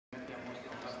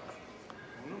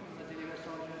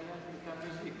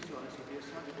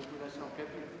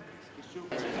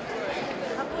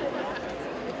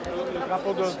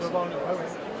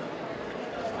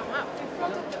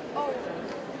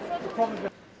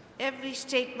Every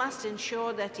state must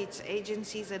ensure that its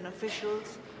agencies and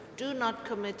officials do not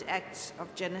commit acts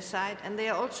of genocide, and they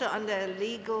are also under a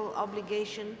legal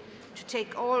obligation to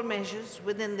take all measures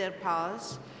within their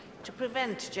powers to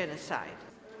prevent genocide.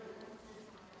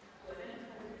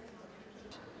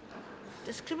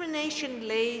 Discrimination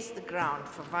lays the ground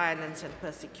for violence and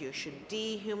persecution,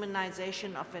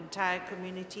 dehumanization of entire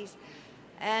communities,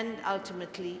 and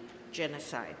ultimately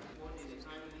genocide.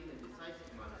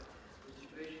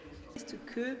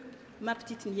 Que ma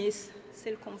petite nièce,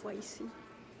 celle qu'on voit ici.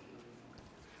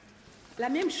 La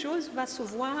même chose va se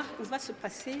voir ou va se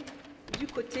passer du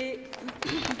côté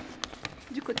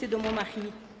de mon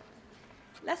mari.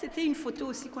 Là, c'était une photo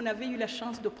aussi qu'on avait eu la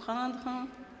chance de prendre.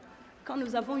 Quand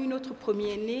nous avons eu notre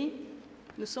premier-né,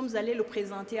 nous sommes allés le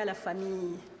présenter à la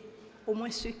famille, au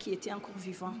moins ceux qui étaient encore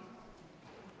vivants.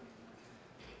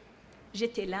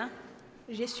 J'étais là,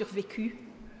 j'ai survécu.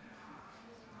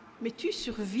 Mais tu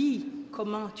survis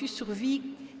comment? Tu survis,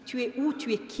 tu es où,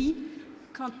 tu es qui,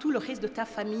 quand tout le reste de ta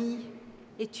famille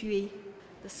est tué?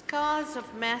 The scars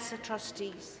of mass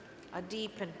atrocities are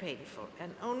deep and painful,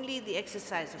 and only the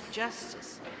exercise of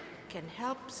justice can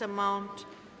help surmount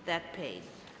that pain.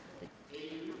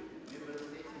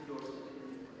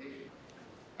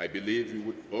 I believe we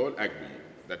would all agree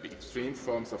that the extreme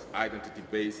forms of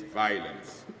identity-based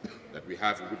violence that we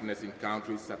have witnessed in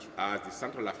countries such as the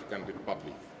Central African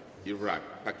Republic, Iraq,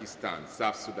 Pakistan,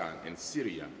 South Sudan, and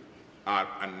Syria are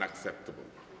unacceptable.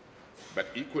 But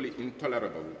equally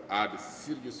intolerable are the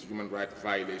serious human rights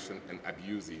violations and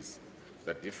abuses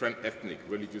that different ethnic,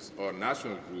 religious, or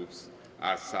national groups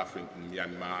are suffering in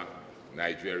Myanmar,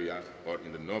 Nigeria, or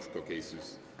in the North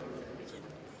Caucasus.